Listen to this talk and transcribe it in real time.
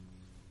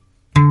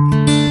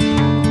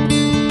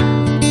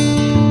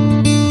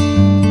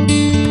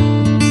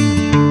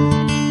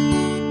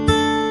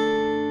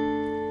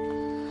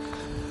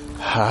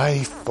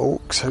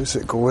how's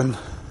it going?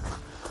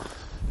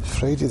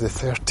 Friday the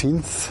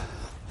 13th,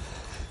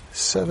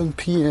 7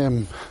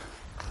 p.m,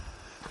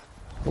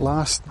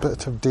 last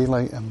bit of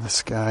daylight in the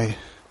sky,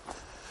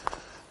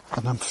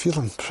 and I'm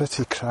feeling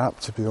pretty crap,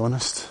 to be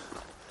honest.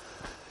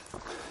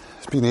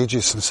 It's been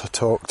ages since I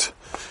talked,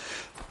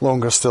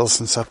 longer still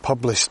since I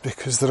published,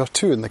 because there are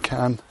 2 in the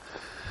can.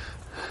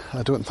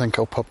 I don't think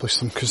I'll publish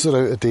them because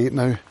they're out of date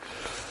now.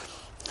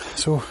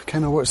 So,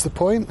 kind of what's the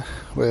point?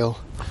 Well,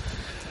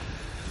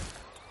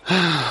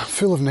 I'm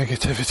full of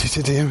negativity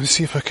today, and we'll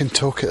see if I can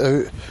talk it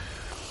out.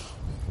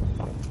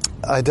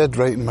 I did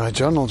write in my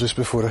journal just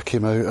before I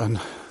came out, and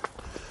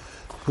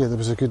yeah, there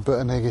was a good bit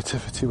of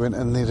negativity went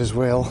in there as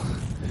well.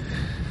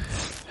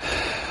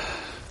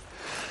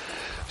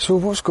 So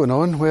what's going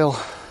on?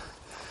 Well,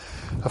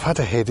 I've had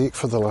a headache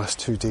for the last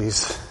 2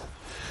 days.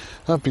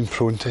 I've been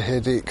prone to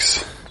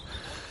headaches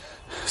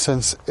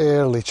since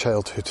early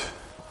childhood.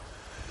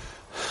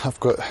 I've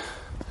got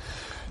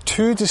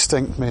 2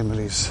 distinct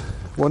memories.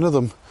 One of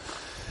them,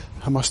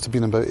 I must have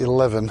been about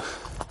 11,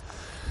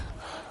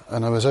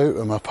 and I was out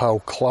with my pal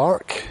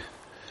Clark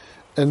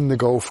in the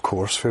golf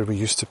course where we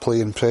used to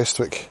play in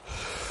Prestwick,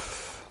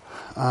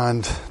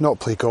 and not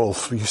play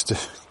golf, we used to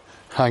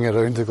hang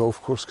around the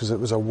golf course because it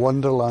was a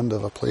wonderland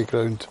of a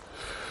playground.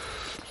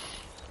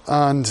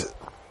 And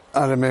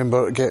I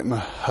remember getting a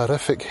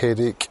horrific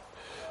headache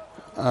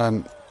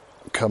and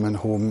coming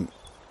home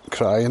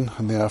crying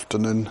in the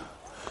afternoon,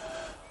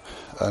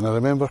 and I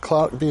remember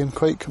Clark being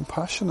quite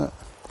compassionate.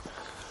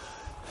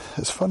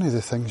 It's funny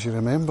the things you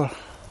remember.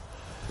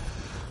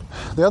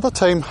 The other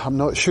time, I'm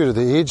not sure of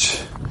the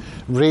age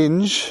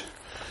range,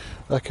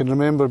 I can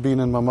remember being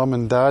in my mum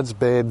and dad's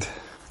bed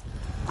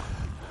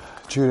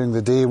during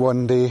the day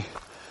one day,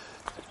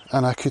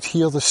 and I could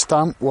hear the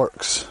stamp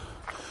works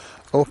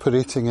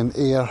operating in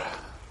air,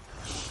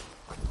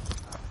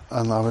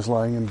 and I was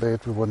lying in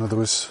bed with one of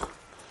those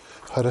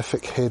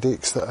horrific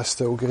headaches that I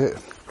still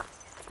get.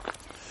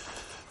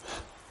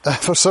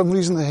 For some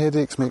reason the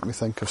headaches make me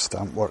think of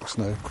stamp works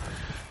now.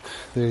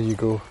 There you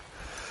go.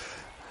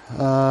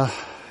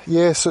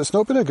 Yeah, so it's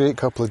not been a great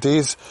couple of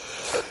days.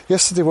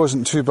 Yesterday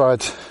wasn't too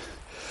bad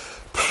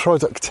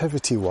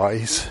productivity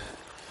wise,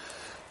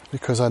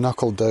 because I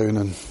knuckled down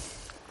and,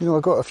 I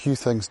got a few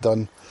things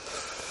done.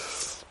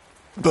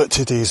 But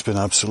today's been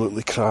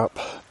absolutely crap.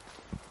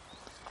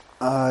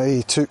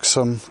 I took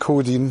some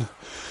codeine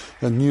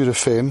and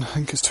Nurofen. I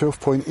think it's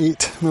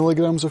 12.8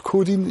 milligrams of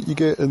codeine that you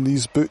get in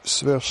these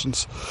Boots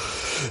versions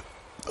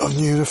of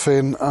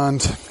Nurofen,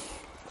 and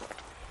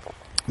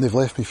they've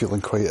left me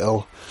feeling quite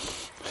ill.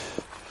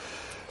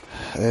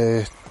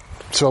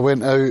 So I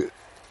went out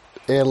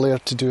earlier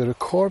to do a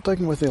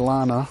recording with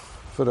Ilana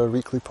for our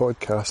weekly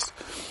podcast,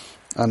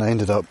 and I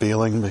ended up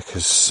bailing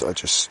because I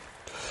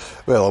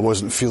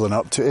wasn't feeling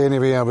up to it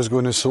anyway. I was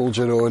going to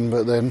soldier on,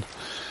 but then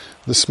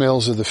the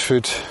smells of the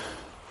food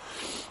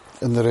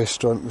in the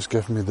restaurant was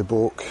giving me the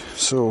boke,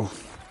 so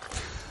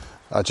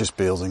I just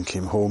bailed and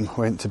came home,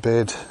 went to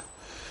bed,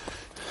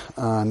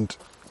 and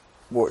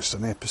watched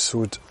an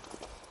episode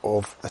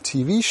of a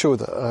TV show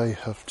that I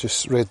have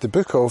just read the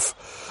book of,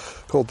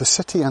 called The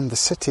City and the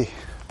City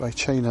by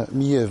China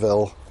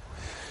Miéville.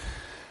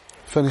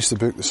 Finished the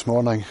book this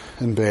morning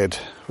in bed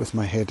with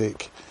my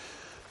headache.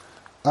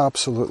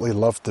 Absolutely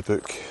loved the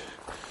book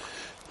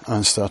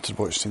and started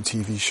watching the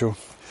TV show.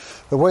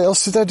 But what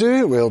else did I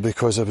do? Well,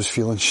 because I was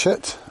feeling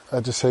shit, I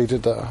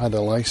decided that I had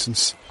a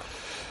license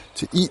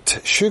to eat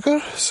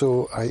sugar,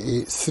 so I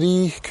ate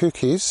 3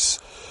 cookies,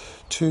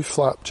 2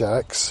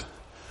 flapjacks,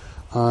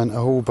 and a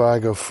whole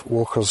bag of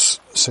Walker's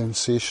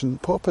Sensation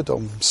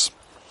poppadoms,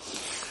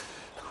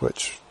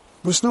 which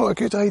was not a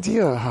good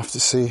idea, I have to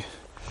say.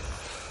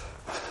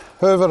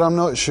 However, I'm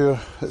not sure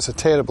it's a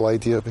terrible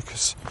idea,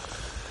 because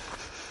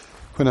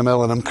when I'm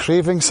ill and I'm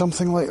craving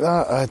something like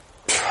that,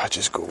 I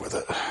just go with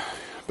it.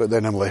 But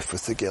then I'm left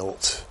with the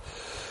guilt.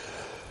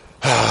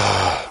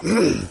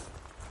 And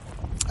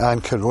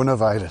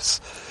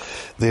coronavirus.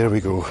 There we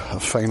go.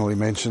 I've finally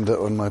mentioned it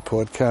on my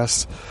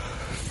podcast.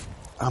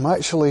 I'm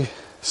actually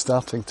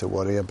starting to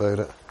worry about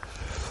it.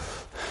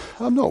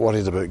 I'm not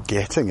worried about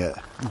getting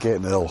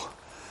ill.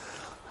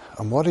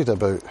 I'm worried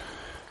about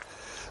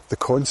the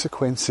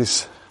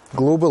consequences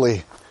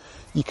globally,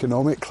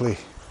 economically,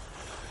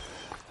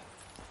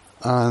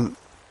 and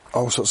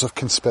all sorts of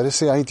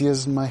conspiracy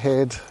ideas in my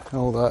head,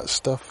 all that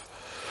stuff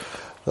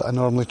that I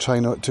normally try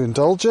not to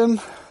indulge in.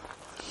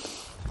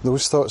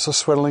 Those thoughts are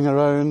swirling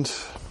around.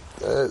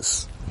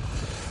 The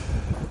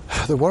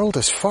world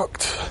is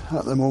fucked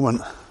at the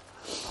moment,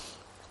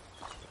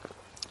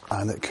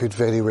 and it could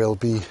very well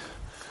be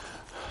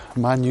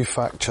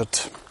manufactured.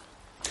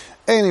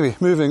 Anyway,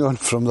 moving on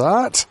from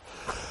that,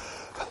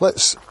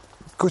 let's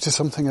go to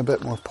something a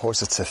bit more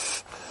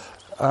positive.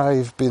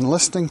 I've been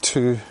listening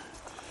to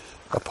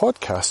a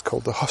podcast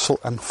called the Hustle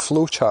and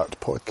Flowchart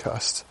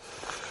podcast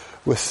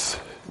with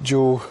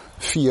Joe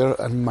Fear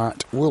and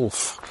Matt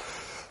Wolf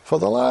for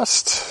the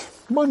last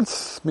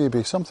month,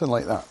 maybe, something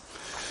like that.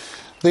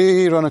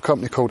 They run a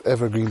company called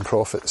Evergreen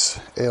Profits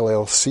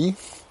LLC,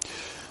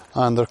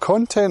 and their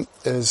content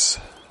is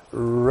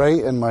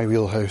right in my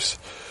wheelhouse.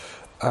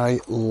 I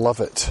love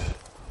it.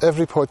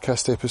 Every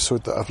podcast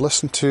episode that I've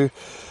listened to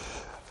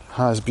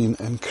has been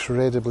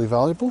incredibly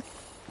valuable.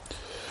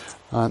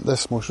 And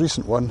this most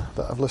recent one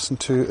that I've listened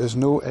to is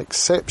no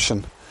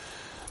exception.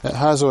 It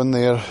has on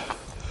there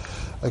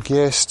a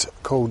guest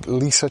called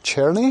Lisa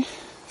Cherney,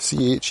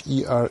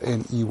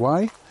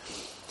 Cherney,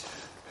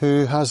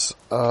 who has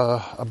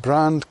a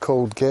brand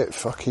called Get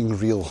Fucking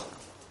Real,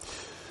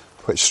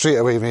 which straight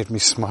away made me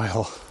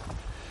smile.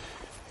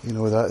 You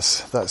know,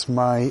 that's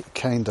my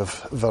kind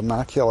of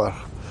vernacular.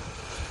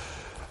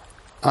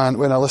 And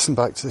when I listened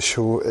back to the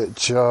show,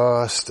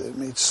 it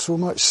made so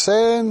much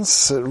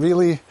sense.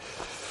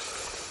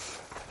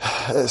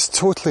 It's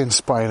totally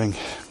inspiring.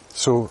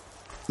 So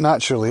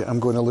naturally, I'm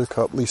going to look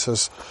up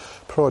Lisa's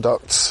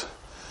products,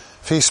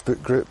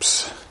 Facebook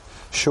groups,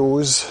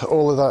 shows,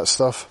 all of that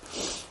stuff.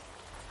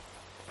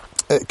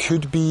 It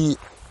could be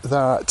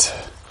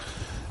that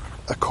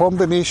a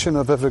combination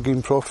of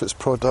Evergreen Profits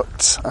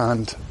products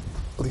and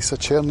Lisa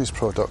Cherney's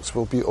products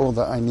will be all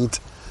that I need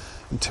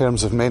in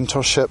terms of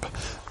mentorship.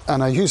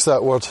 And I use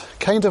that word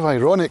kind of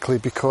ironically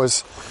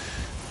because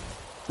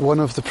one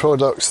of the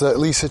products that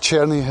Lisa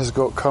Cherney has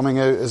got coming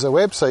out is a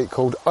website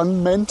called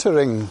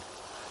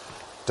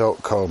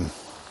unmentoring.com.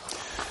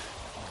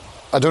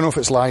 I don't know if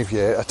it's live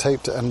yet. I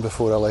typed it in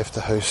before I left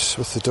the house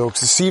with the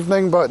dogs this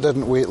evening, but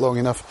didn't wait long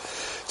enough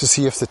to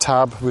see if the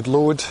tab would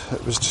load.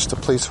 It was just a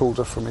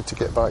placeholder for me to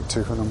get back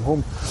to when I'm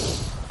home.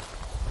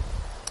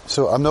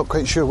 So I'm not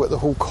quite sure what the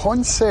whole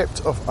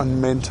concept of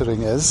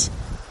unmentoring is,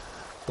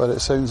 but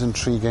it sounds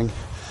intriguing.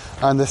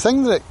 And the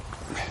thing that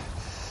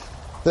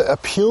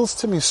appeals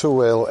to me so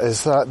well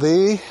is that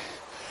they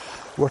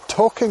were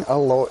talking a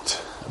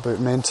lot about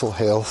mental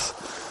health,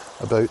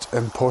 about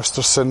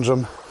imposter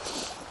syndrome.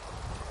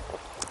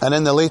 And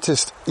in the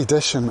latest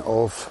edition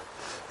of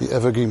the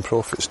Evergreen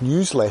Profits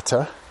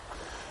newsletter,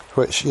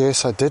 which,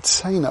 yes, I did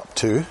sign up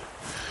to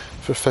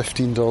for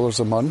 $15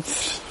 a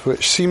month,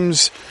 which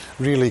seems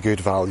really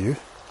good value,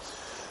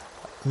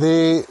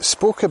 they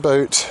spoke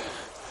about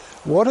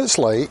what it's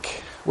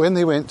like when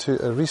they went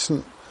to a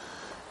recent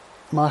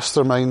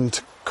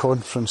mastermind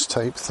conference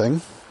type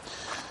thing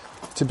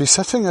to be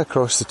sitting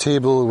across the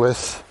table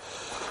with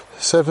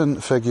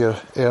 7-figure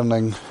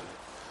earning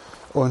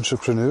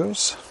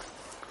entrepreneurs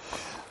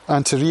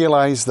and to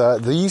realise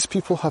that these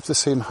people have the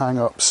same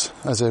hang-ups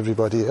as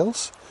everybody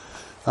else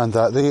and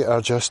that they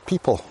are just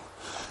people.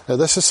 Now,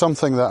 this is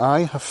something that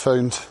I have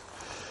found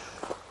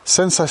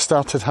since I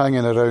started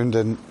hanging around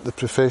in the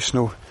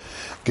professional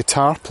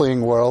guitar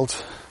playing world,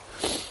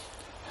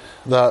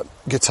 that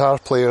guitar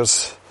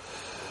players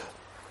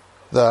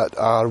that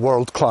are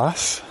world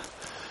class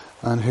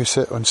and who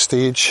sit on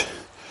stage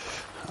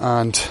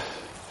and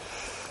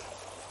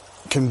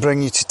can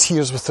bring you to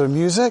tears with their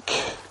music,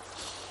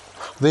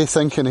 they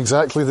think in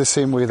exactly the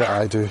same way that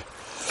I do.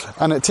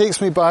 And it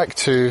takes me back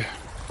to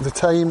the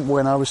time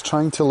when I was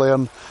trying to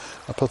learn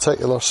a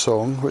particular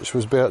song, which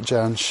was Bert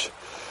Jansch,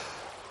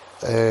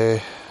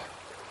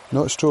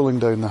 Not Strolling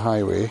Down the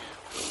Highway,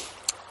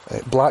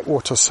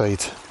 Blackwater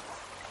Side.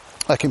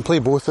 I can play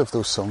both of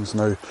those songs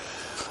now,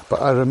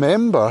 but I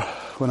remember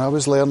when I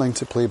was learning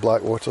to play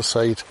Blackwater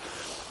Side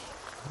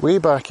way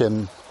back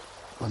in,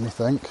 let me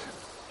think,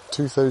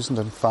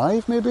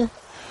 2005 maybe,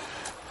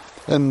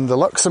 in the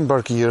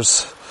Luxembourg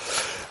years,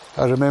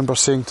 I remember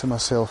saying to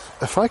myself,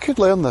 if I could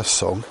learn this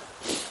song,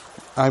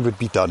 I would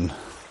be done.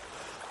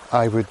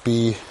 I would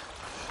be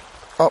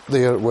up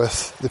there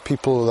with the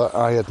people that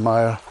I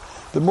admire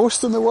the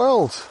most in the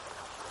world.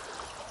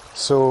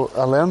 So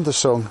I learned the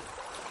song.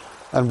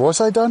 And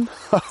was I done?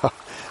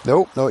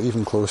 Nope, not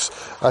even close.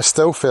 I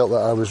still felt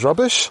that I was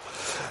rubbish,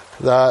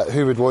 that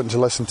who would want to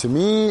listen to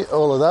me,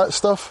 all of that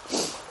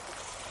stuff.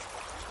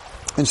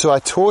 And so I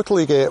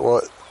totally get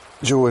what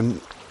Joe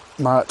and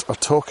Matt are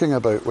talking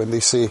about when they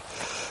say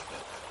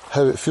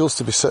how it feels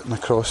to be sitting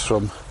across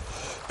from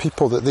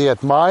people that they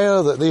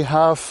admire, that they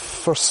have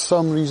for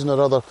some reason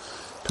or other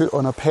put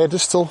on a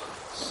pedestal,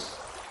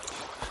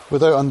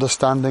 without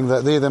understanding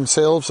that they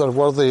themselves are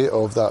worthy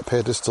of that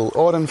pedestal,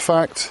 or in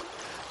fact,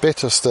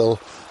 better still,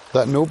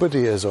 that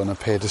nobody is on a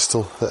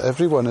pedestal, that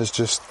everyone is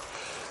just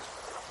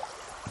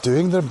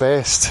doing their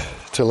best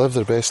to live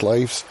their best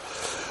lives.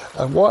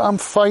 And what I'm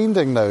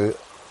finding now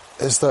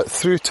is that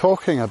through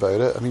talking about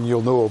it, I mean,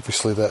 you'll know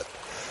obviously that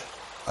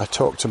I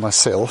talk to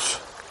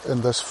myself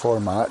in this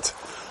format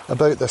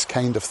about this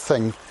kind of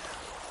thing,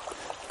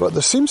 but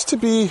there seems to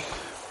be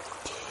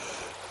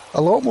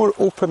a lot more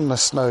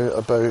openness now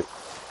about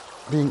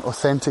being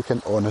authentic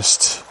and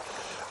honest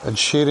and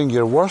sharing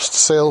your worst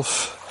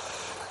self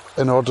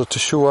in order to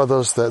show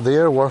others that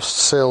their worst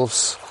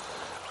selves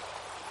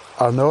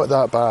are not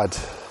that bad,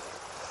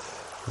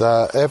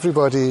 that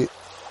everybody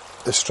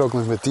is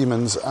struggling with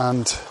demons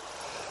and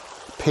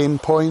pain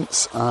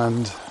points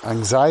and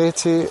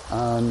anxiety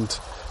and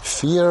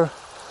fear,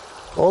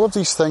 all of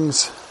these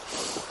things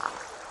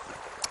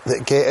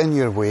that get in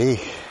your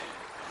way.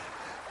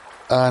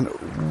 And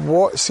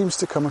what seems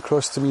to come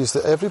across to me is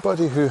that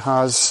everybody who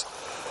has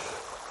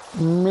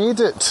made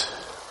it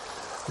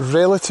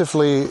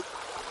relatively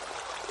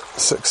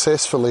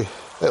successfully,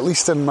 at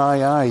least in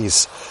my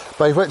eyes,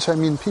 by which I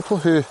mean people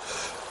who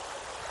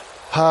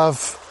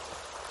have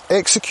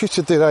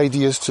executed their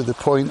ideas to the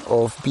point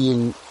of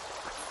being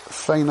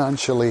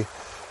financially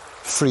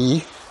free,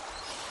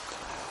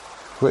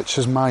 which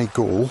is my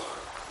goal.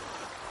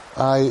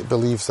 I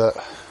believe that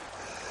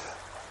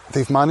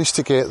they've managed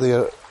to get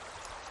there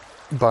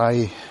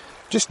by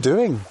just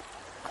doing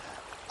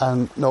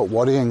and not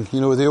worrying.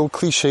 You know, the old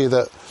cliche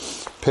that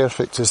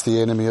perfect is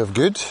the enemy of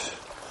good.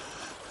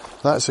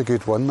 That's a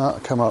good one.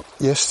 That came up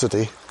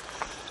yesterday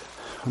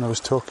when I was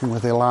talking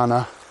with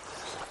Ilana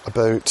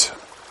about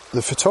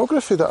the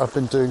photography that I've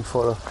been doing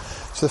for her.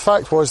 So the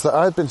fact was that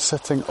I'd been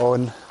sitting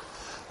on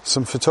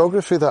some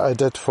photography that I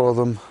did for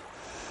them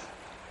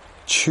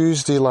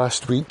Tuesday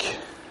last week.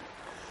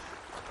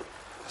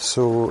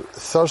 So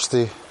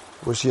Thursday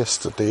was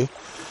yesterday.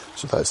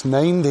 So that's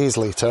 9 days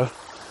later.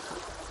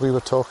 We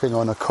were talking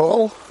on a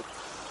call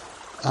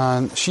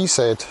and she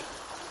said,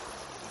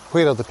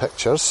 "Where are the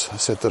pictures?" I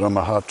said, "They're on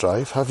my hard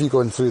drive." "Have you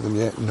gone through them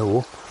yet?"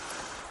 "No."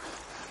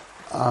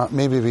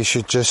 Maybe we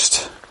should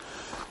just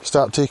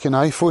start taking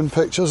iPhone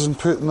pictures and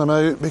putting them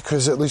out,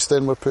 because at least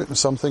then we're putting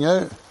something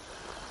out.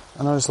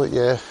 And I was like,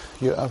 yeah,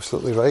 you're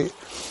absolutely right.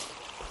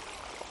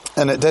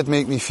 And it did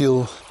make me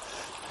feel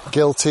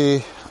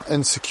guilty,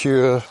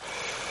 insecure,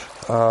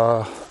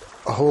 a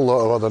whole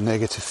lot of other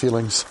negative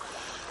feelings,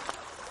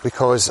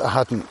 because I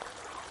hadn't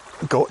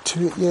got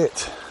to it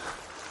yet.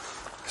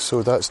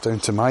 So that's down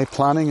to my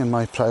planning and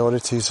my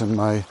priorities and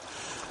my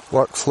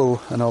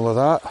workflow and all of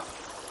that.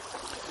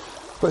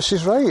 But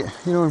she's right,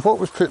 you know, and what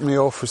was putting me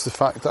off was the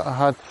fact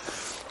that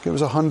it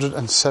was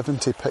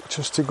 170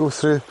 pictures to go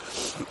through.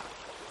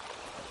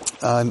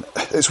 And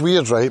it's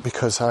weird, right,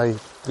 because I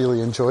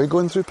really enjoy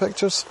going through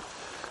pictures.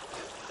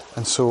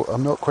 And so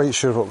I'm not quite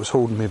sure what was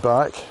holding me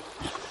back.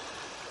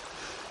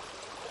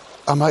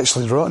 I'm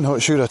actually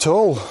not sure at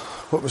all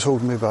what was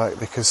holding me back,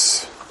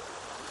 because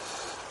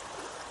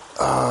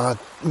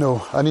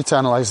no, I need to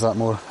analyse that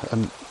more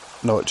and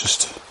not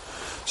just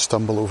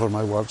stumble over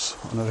my words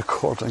on a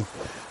recording.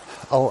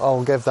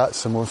 I'll give that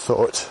some more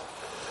thought.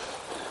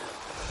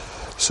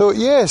 So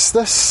yes,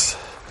 this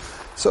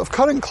sort of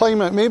current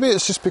climate, maybe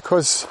it's just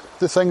because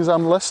the things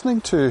I'm listening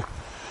to,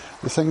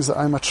 the things that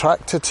I'm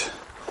attracted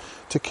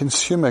to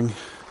consuming,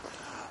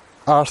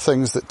 are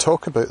things that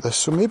talk about this.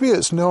 So maybe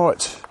it's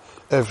not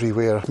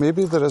everywhere.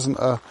 Maybe there isn't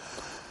a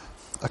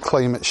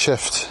climate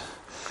shift.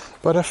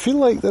 But I feel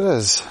like there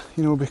is,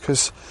 you know,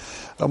 because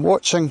I'm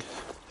watching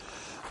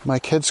my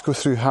kids go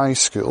through high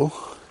school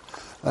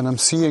and I'm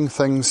seeing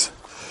things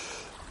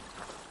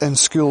in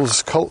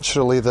schools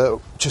culturally that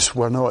just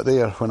were not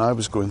there when I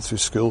was going through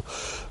school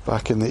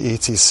back in the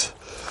 80s.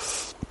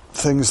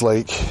 Things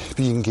like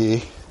being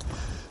gay,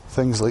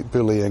 things like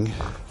bullying,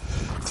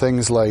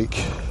 things like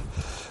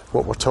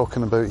what we're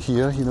talking about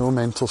here, you know,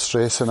 mental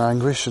stress and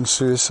anguish and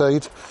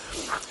suicide.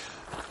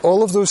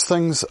 All of those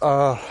things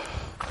they're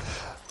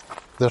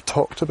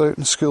talked about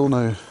in school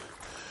now.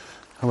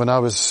 And when I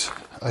was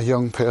a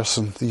young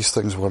person, these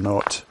things were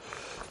not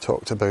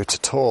talked about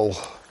at all.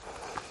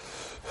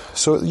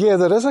 So yeah,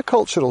 there is a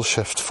cultural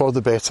shift for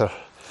the better.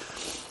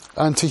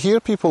 And to hear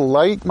people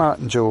like Matt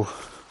and Joe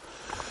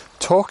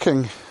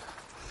talking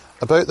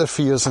about their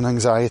fears and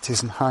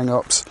anxieties and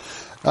hang-ups.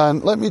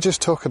 And let me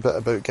just talk a bit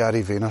about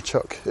Gary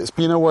Vaynerchuk. It's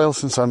been a while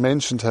since I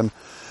mentioned him.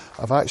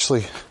 I've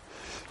actually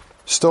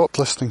stopped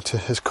listening to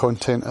his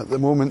content at the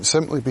moment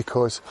simply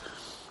because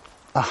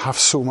I have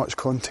so much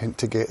content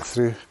to get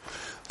through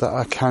that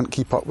I can't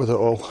keep up with it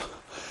all.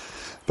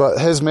 But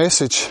his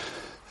message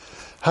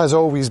has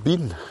always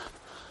been,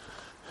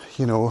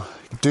 you know,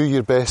 do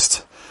your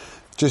best,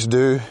 just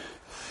do,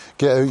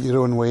 get out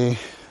your own way,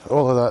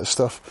 all of that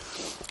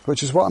stuff,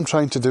 which is what I'm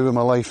trying to do in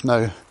my life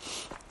now.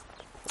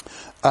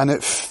 And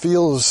it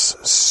feels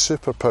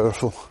super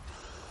powerful.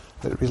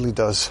 It really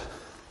does.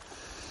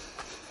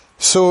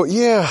 So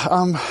yeah,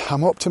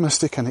 I'm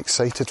optimistic and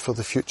excited for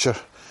the future,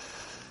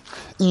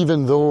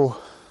 even though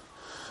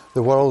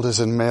the world is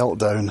in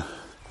meltdown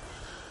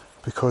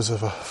because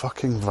of a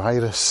fucking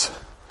virus.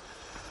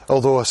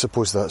 Although I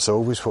suppose that's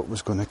always what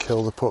was going to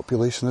kill the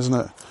population, isn't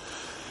it?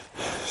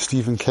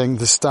 Stephen King,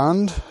 The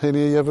Stand.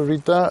 Any of you ever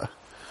read that?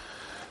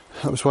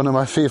 That was one of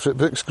my favourite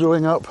books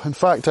growing up. In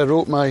fact, I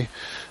wrote my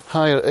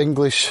higher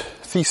English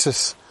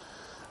thesis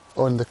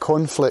on the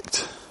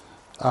conflict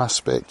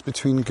aspect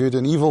between good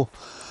and evil,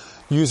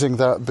 using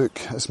that book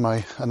as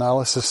my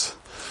analysis.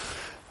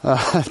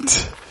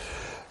 And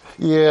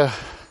yeah,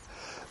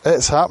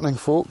 it's happening,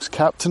 folks.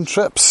 Captain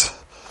Trips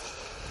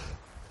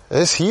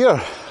is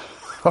here.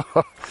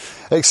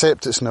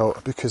 Except it's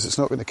not, because it's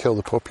not going to kill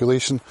the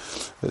population.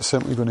 It's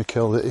simply going to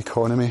kill the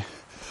economy,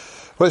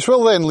 which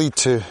will then lead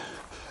to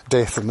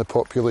death in the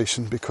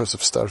population because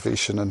of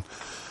starvation, and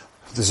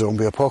the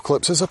zombie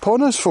apocalypse is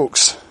upon us,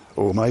 folks.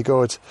 Oh my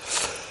God.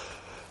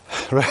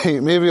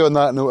 Right, maybe on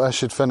that note I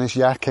should finish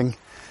yakking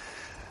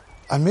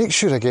and make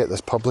sure I get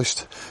this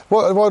published.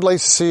 What I'd like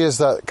to say is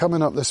that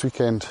coming up this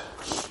weekend,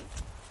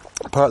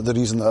 part of the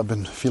reason that I've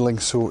been feeling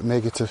so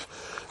negative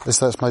is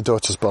that it's my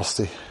daughter's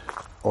birthday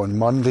on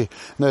Monday.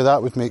 Now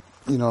that would make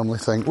you normally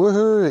think,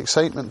 woohoo,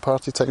 excitement,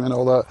 party time and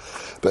all that.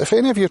 But if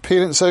any of your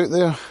parents out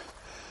there,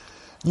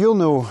 you'll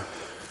know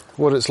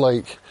what it's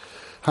like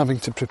having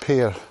to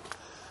prepare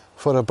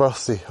for a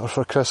birthday or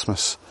for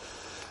Christmas.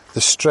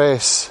 The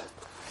stress,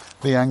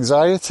 the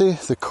anxiety,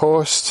 the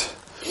cost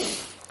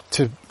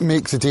to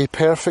make the day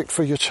perfect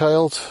for your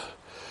child.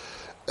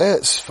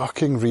 It's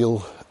fucking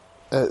real.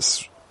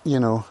 It's,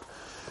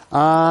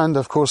 and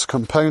of course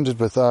compounded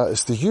with that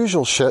is the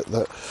usual shit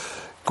that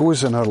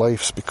goes in our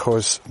lives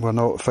because we're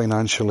not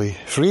financially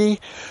free.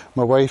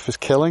 My wife is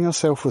killing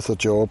herself with her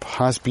job,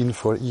 has been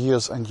for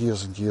years and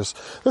years and years.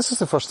 This is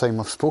the first time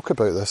I've spoke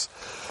about this.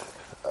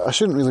 I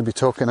shouldn't really be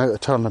talking out of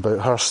turn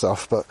about her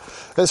stuff, but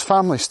it's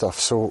family stuff.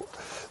 So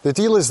the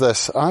deal is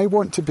this: I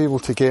want to be able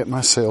to get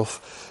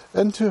myself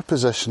into a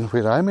position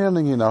where I'm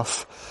earning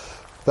enough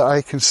that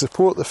I can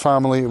support the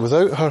family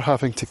without her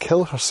having to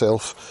kill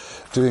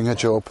herself doing a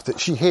job that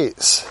she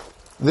hates.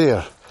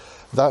 There.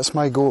 That's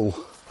my goal.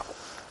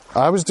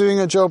 I was doing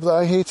a job that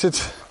I hated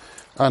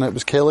and it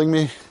was killing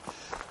me,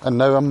 and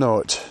now I'm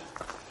not.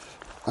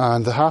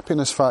 And the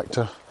happiness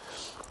factor,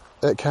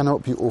 it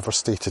cannot be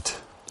overstated.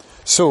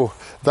 So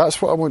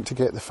that's what I want to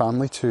get the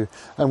family to.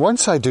 And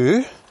once I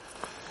do,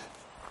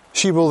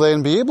 she will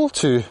then be able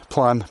to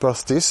plan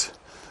birthdays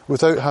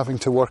without having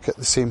to work at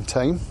the same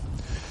time.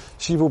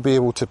 She will be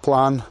able to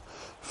plan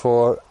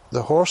for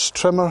the horse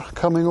trimmer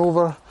coming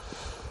over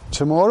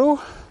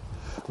tomorrow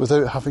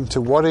without having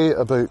to worry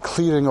about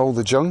clearing all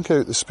the junk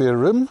out the spare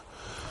room,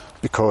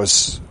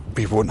 because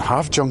we won't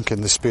have junk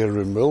in the spare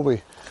room, will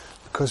we?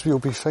 Because we'll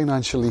be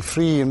financially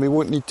free and we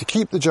won't need to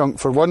keep the junk,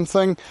 for one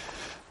thing.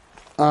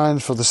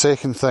 And for the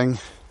second thing,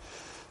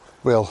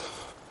 well,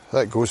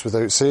 that goes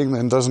without saying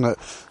then, doesn't it?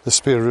 The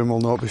spare room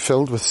will not be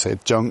filled with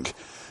said junk,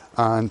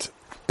 and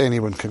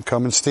anyone can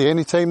come and stay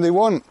any time they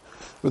want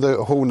without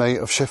a whole night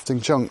of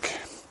shifting junk.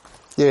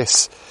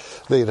 Yes,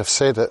 there, I've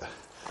said it.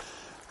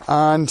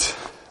 And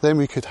then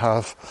we could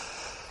have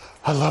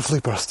a lovely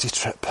birthday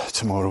trip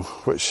tomorrow,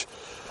 which,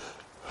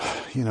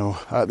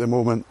 at the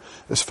moment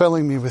is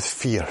filling me with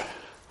fear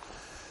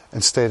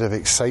instead of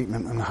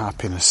excitement and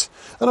happiness.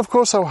 And of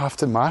course I'll have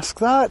to mask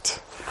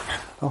that.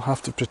 I'll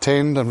have to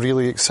pretend I'm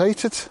really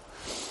excited.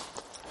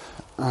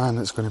 And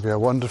it's going to be a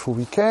wonderful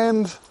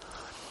weekend.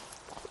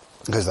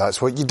 Because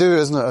that's what you do,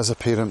 isn't it, as a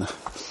parent?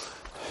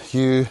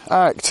 You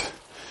act.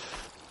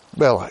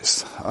 Well,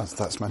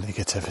 that's my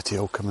negativity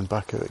all coming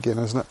back out again,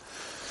 isn't it?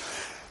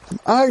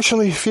 I'm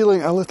actually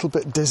feeling a little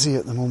bit dizzy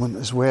at the moment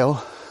as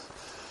well.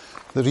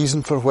 The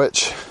reason for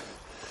which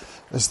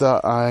is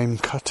that I'm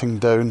cutting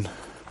down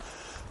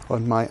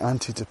on my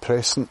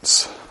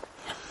antidepressants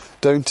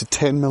down to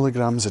 10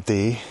 milligrams a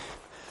day,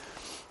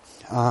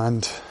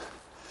 and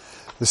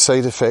the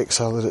side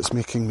effects are that it's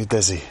making me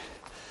dizzy.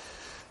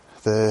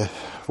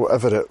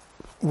 Whatever it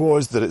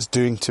was that it's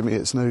doing to me,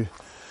 it's now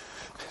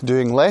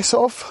doing less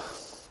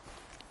of,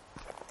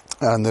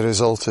 and the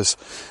result is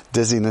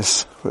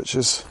dizziness, which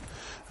is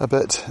a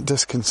bit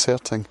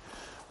disconcerting,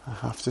 I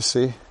have to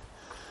say.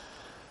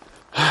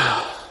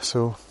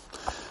 So,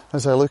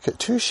 as I look at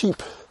two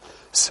sheep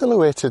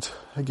silhouetted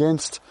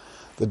against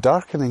the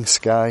darkening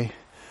sky,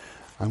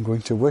 I'm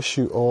going to wish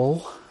you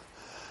all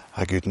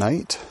a good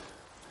night,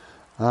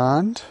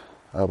 and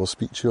I will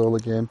speak to you all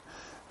again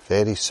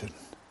very soon.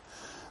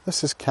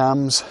 This is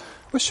Cams,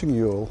 wishing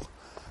you all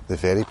the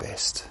very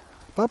best.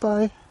 Bye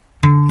bye.